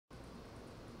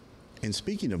And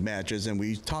speaking of matches, and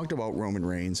we talked about Roman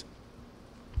Reigns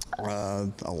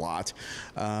a lot,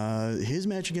 his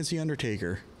match against the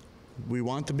Undertaker. We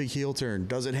want the big heel turn.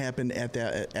 Does it happen at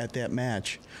that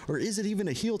match, or is it even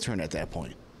a heel turn at that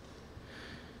point?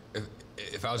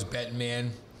 If I was a betting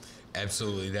man,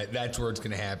 absolutely. That's where it's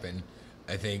going to happen.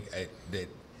 I think that.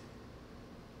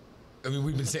 I mean,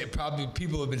 we've been saying, probably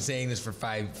people have been saying this for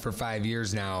 5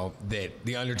 years now, that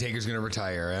the Undertaker's going to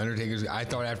retire. I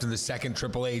thought after the second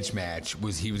Triple H match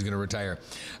he was going to retire.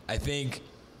 I think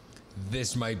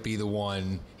this might be the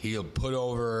one he'll put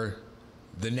over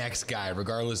the next guy,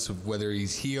 regardless of whether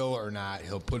he's heel or not.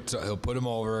 He'll put him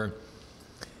over,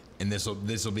 and this will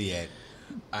be it.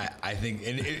 I think,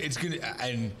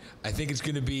 and I think it's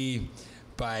gonna be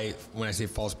by, when I say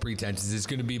false pretenses, it's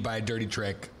gonna be by a dirty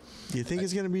trick. You think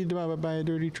it's gonna be by a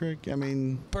dirty trick? I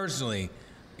mean, personally,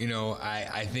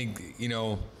 I think,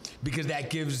 because that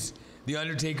gives the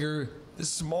Undertaker the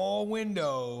small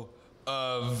window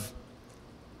of,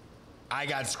 I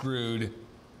got screwed,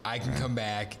 I can come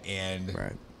back and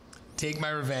take my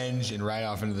revenge and ride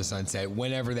off into the sunset,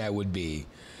 whenever that would be.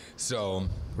 So,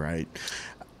 right.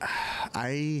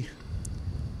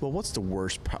 Well, what's the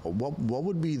worst? What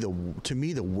would be to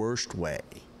me the worst way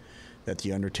that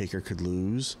the Undertaker could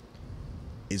lose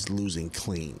is losing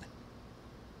clean.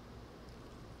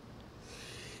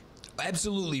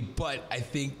 Absolutely, but I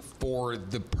think for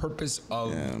the purpose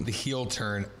of the heel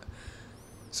turn,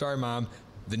 sorry, Mom,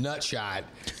 the nut shot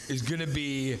is going to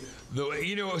be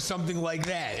something like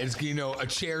that. It's a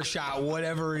chair shot,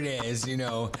 whatever it is.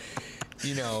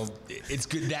 It's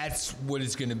good. That's what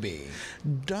it's going to be.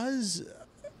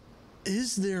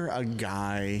 Is there a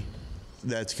guy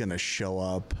that's going to show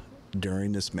up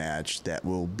during this match that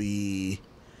will be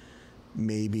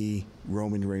maybe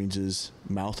Roman Reigns'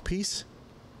 mouthpiece?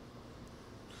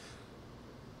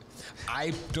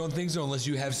 I don't think so, unless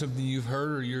you have something you've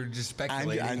heard or you're just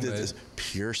speculating. This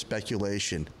pure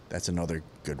speculation. That's another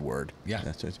good word. Yeah.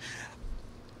 That's it.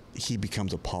 He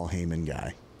becomes a Paul Heyman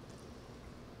guy.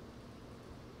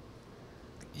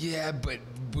 Yeah, but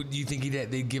do you think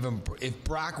they'd give him, if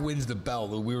Brock wins the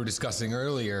belt that we were discussing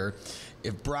earlier,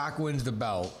 if Brock wins the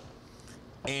belt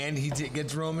and he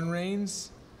gets Roman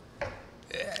Reigns,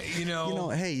 hey,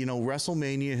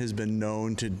 WrestleMania has been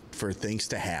known for things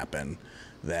to happen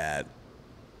that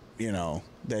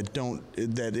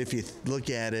that if you look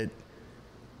at it,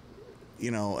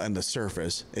 on the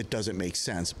surface, it doesn't make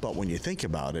sense. But when you think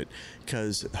about it,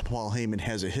 because Paul Heyman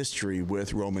has a history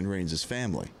with Roman Reigns'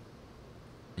 family.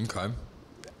 Okay.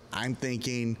 I'm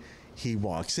thinking he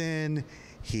walks in,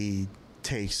 he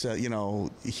takes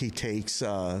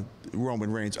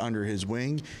Roman Reigns under his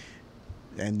wing,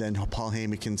 and then Paul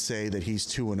Heyman can say that he's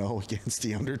 2-0 against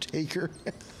the Undertaker.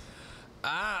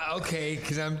 Okay,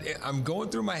 because I'm going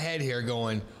through my head here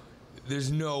going,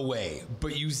 there's no way.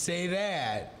 But you say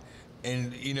that,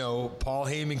 and Paul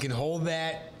Heyman can hold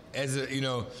that as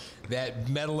a that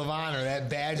Medal of Honor, that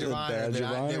badge of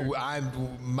honor.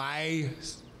 My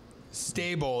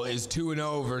stable is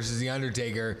 2-0 versus the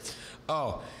Undertaker.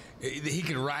 Oh, he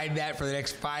can ride that for the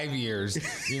next 5 years.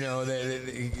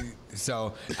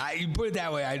 So you put it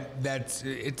that way.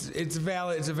 It's a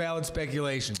valid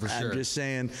speculation for sure. I'm just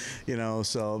saying,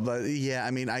 but yeah,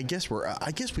 I mean, I guess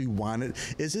we want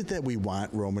it. Is it that we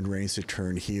want Roman Reigns to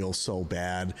turn heel so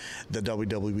bad? The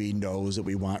WWE knows that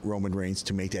we want Roman Reigns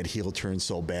to make that heel turn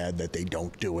so bad that they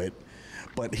don't do it.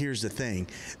 But here's the thing.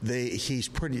 He's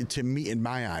pretty, to me, in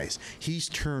my eyes, he's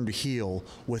turned heel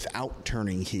without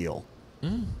turning heel.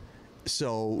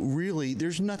 So really,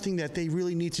 there's nothing that they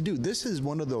really need to do. This is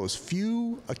one of those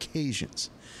few occasions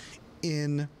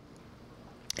in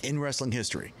wrestling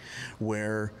history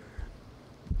where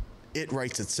it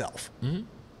writes itself.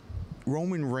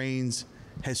 Roman Reigns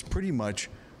has pretty much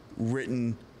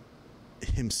written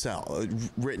his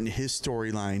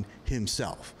storyline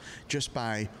himself, just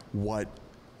by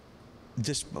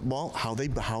how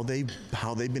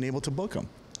they've been able to book him.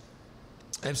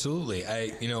 Absolutely.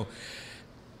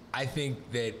 I think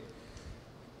that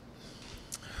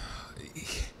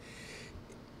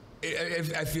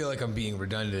I feel like I'm being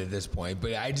redundant at this point,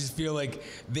 but I just feel like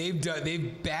they've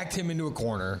backed him into a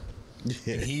corner.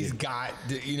 And he's got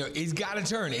to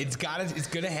turn. It's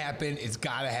going to happen. It's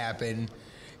got to happen.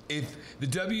 If the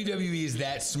WWE is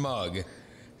that smug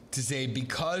to say,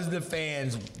 because the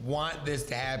fans want this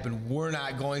to happen, we're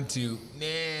not going to,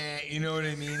 you know what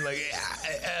I mean?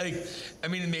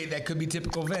 That could be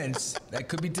typical Vince.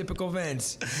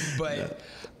 But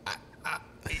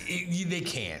they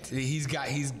can't. It's got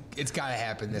to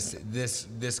happen.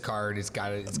 This card. It's got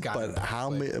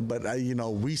to. But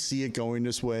we see it going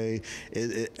this way.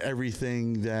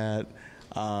 Everything that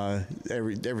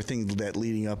Everything that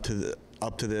leading up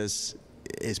to this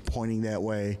is pointing that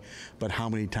way, but how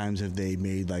many times have they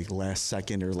made like last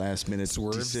second or last minute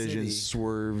decisions,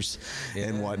 swerves,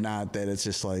 and whatnot, that it's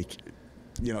just like,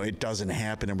 it doesn't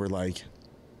happen, and we're like,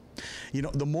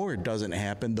 the more it doesn't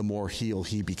happen, the more heel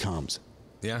he becomes.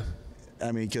 Yeah.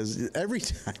 I mean, because every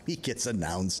time he gets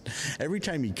announced, every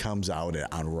time he comes out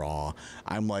on Raw,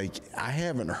 I'm like, I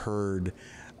haven't heard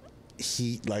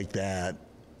heat like that.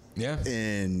 Yeah.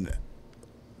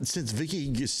 Since Vicky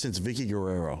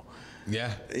Guerrero.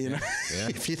 Yeah.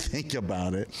 If you think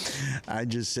about it, I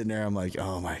just sitting there, I'm like,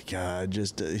 oh my God,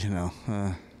 just, I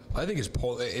think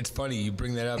it's funny you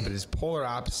bring that up, but it's polar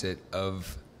opposite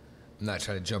of, I'm not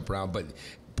trying to jump around, but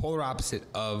polar opposite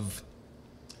of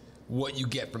what you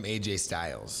get from AJ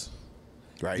Styles.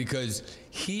 Right. Because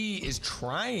he is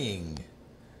trying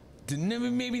to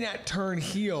maybe not turn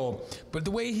heel, but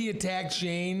the way he attacked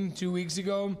Shane 2 weeks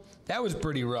ago, that was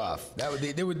pretty rough.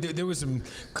 There was some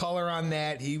color on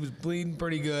that. He was bleeding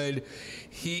pretty good.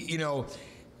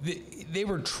 They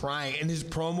were trying, and his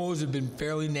promos have been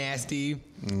fairly nasty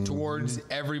towards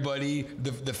everybody,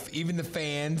 even the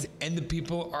fans, and the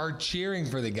people are cheering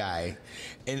for the guy.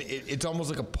 And it's almost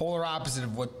like a polar opposite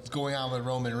of what's going on with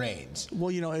Roman Reigns.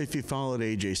 Well, if you followed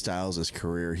AJ Styles'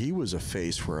 career, he was a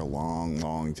face for a long,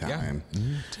 long time. Yeah.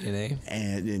 TNA.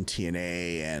 And in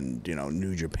TNA and,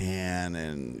 New Japan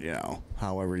and,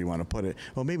 however you want to put it.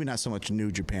 Well, maybe not so much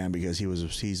New Japan, because he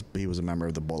was a member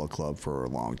of the Bullet Club for a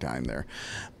long time there.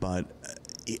 But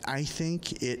I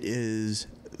think it is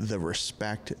the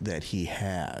respect that he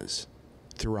has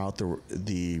throughout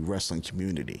the wrestling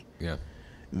community. Yeah.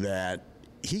 That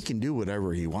he can do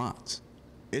whatever he wants.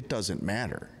 It doesn't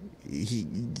matter.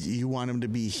 You want him to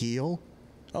be heel?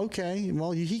 Okay,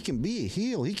 well, he can be a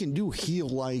heel. He can do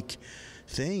heel-like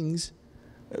things,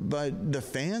 but the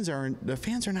fans are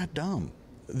not dumb.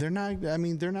 They're not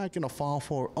going to fall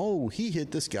for, oh, he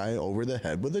hit this guy over the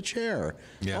head with a chair.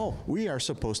 Yeah. Oh, we are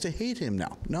supposed to hate him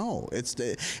now. No,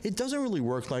 it doesn't really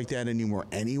work like that anymore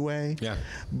anyway. Yeah.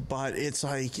 But it's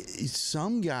like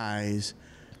some guys,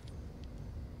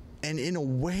 and in a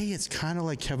way, it's kind of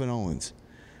like Kevin Owens,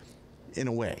 in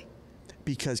a way,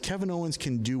 because Kevin Owens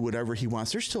can do whatever he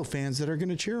wants. There's still fans that are going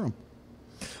to cheer him.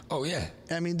 Oh, yeah.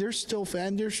 I mean, there's still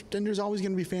fans. There's always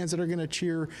going to be fans that are going to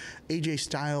cheer AJ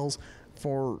Styles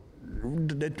for.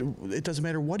 It doesn't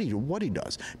matter what he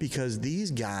does, because these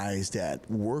guys that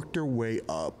work their way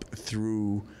up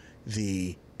through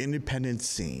the independent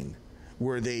scene,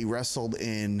 where they wrestled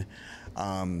in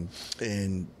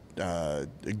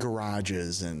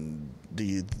garages and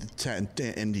the tent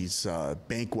in these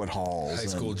banquet halls,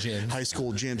 high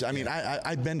school gyms. I mean,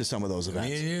 I've been to some of those events.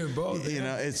 Me and you both.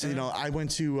 I went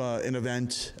to an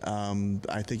event.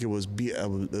 I think it was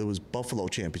Buffalo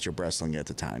Championship Wrestling at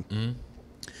the time. Mm-hmm.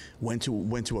 Went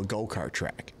to a go-kart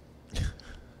track. Okay.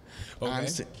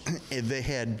 Honestly, they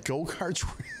had go-karts.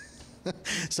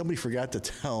 Somebody forgot to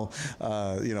tell,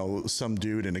 some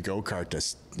dude in a go-kart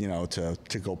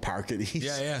to go park it.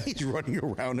 He's running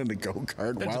around in a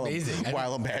go-kart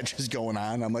while a match is going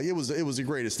on. I'm like, it was the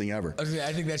greatest thing ever. I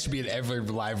think that should be at every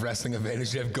live wrestling event. You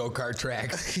should have go-kart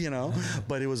tracks.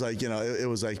 But it was like, it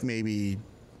was like maybe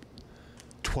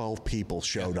 12 people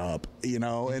showed up,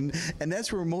 and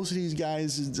that's where most of these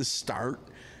guys just start.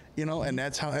 And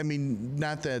that's how,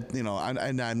 not that,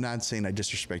 I'm not saying I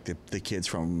disrespect the kids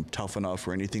from Tough Enough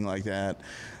or anything like that,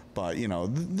 but,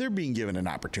 they're being given an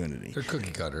opportunity. They're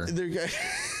cookie cutter.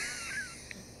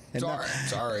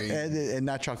 Sorry. And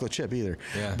not chocolate chip either.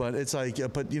 Yeah. But it's like,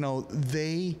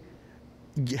 they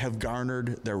have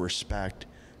garnered their respect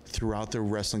throughout the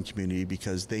wrestling community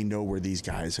because they know where these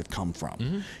guys have come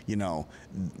from.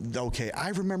 Mm-hmm. Okay, I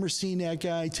remember seeing that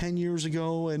guy 10 years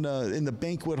ago in the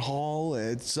banquet hall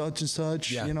at such and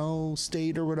such,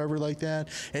 state or whatever like that,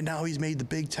 and now he's made the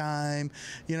big time.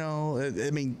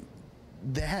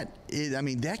 That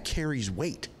carries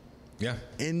weight. Yeah,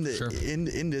 in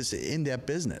that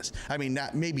business.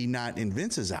 Maybe not in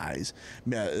Vince's eyes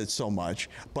so much,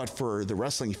 but for the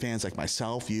wrestling fans like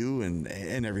myself, you,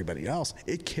 and everybody else,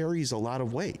 it carries a lot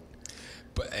of weight.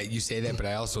 But you say that, but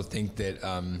I also think that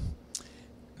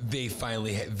Vince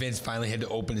finally had to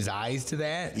open his eyes to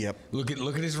that. Yep. Look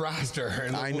at his roster.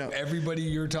 And I know everybody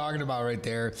you're talking about right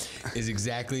there is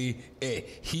exactly it.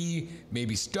 He may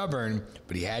be stubborn,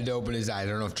 but he had to open his eyes. I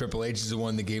don't know if Triple H is the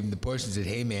one that gave him the push and said,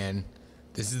 "Hey, man,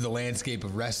 this is the landscape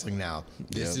of wrestling now.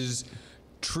 This is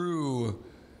true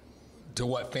to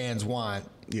what fans want."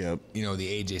 Yep.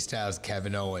 The AJ Styles,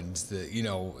 Kevin Owens, the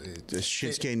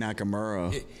Shinsuke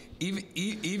Nakamura,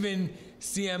 even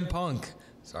CM Punk.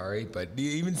 Sorry, but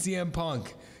even CM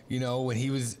Punk, you know, when he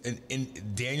was in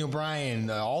Daniel Bryan,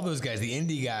 all those guys, the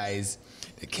Indy guys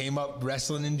that came up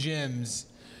wrestling in gyms.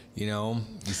 You know,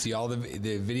 you see all the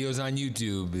videos on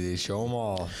YouTube. They show them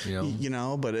all. You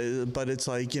know, but it's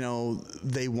like, you know,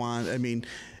 they want. I mean,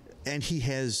 and he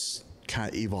has kind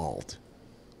of evolved.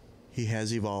 He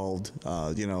has evolved,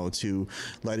 you know, to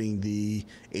letting the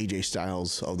AJ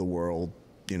Styles of the world,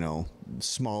 you know,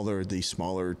 the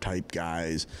smaller type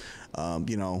guys,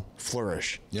 you know,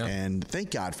 flourish. Yeah. And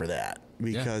thank God for that,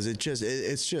 because it's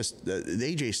just the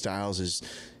AJ Styles is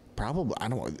probably, I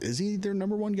don't know, is he their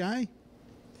number one guy?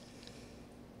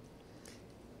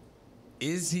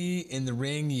 Is he in the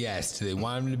ring? Yes. Do they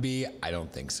want him to be? I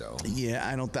don't think so. Yeah,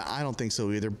 I don't think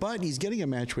so either. But he's getting a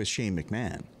match with Shane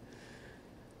McMahon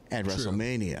at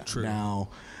WrestleMania. True. Now,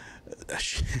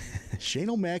 Shane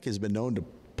O'Mac has been known to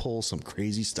pull some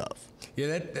crazy stuff.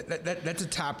 Yeah, that's a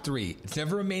top three. It's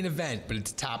never a main event, but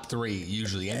it's a top three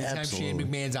usually. Anytime Shane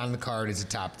McMahon's on the card, it's a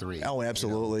top three. Oh,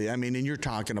 absolutely. You know? I mean, and you're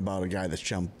talking about a guy that's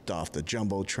jumped off the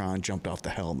Jumbotron, jumped off the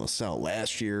Hell in the Cell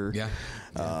last year. Yeah.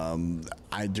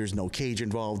 There's no cage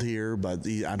involved here, but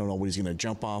I don't know what he's going to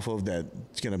jump off of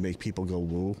that's going to make people go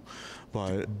woo.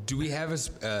 But do we have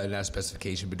not a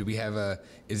specification, but do we have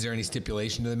is there any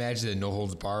stipulation to the match, that no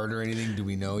holds barred or anything? Do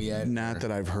we know yet? Not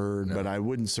that I've heard, but I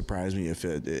wouldn't surprise me if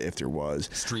there was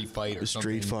street fight or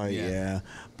something. Street fight, yeah.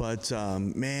 But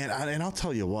man, and I'll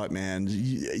tell you what, man,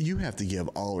 you have to give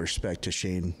all respect to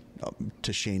Shane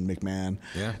McMahon.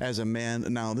 Yeah. As a man,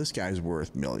 now this guy's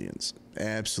worth millions,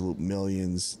 absolute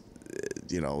millions.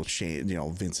 You know, Shane, you know,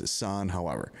 Vince's son.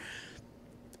 However,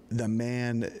 the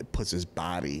man puts his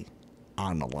body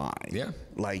on the line. Yeah.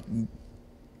 Like,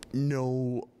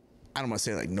 no, I don't want to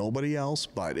say like nobody else,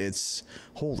 but it's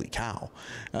holy cow.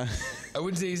 I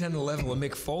wouldn't say he's on the level of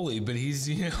Mick Foley, but he's,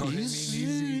 you know,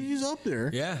 he's up there.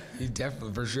 Yeah, he's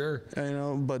definitely, for sure. You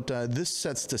know, but this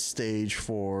sets the stage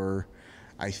for,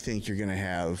 I think you're going to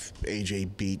have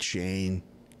AJ beat Shane,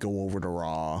 go over to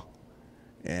Raw,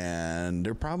 and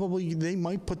they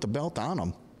might put the belt on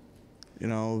him, you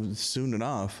know, soon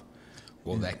enough.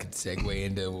 Well, that could segue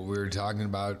into what we were talking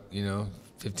about, you know,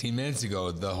 15 minutes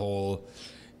ago. The whole,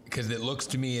 because it looks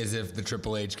to me as if the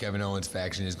Triple H Kevin Owens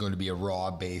faction is going to be a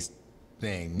Raw-based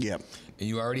thing. Yep. And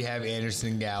you already have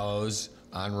Anderson Gallows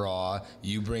on Raw.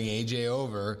 You bring AJ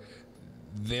over.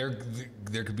 There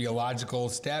could be a logical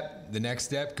step. The next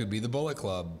step could be the Bullet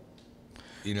Club.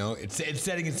 You know, it's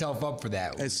setting itself up for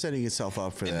that. It's setting itself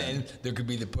up for that. And then there could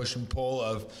be the push and pull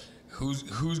of who's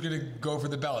going to go for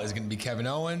the belt. Is it going to be Kevin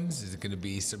Owens? Is it going to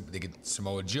be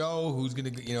Samoa Joe? Who's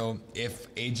going to, you know,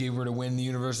 if AJ were to win the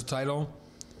Universal title,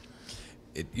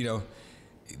 you know,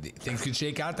 things could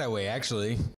shake out that way, actually.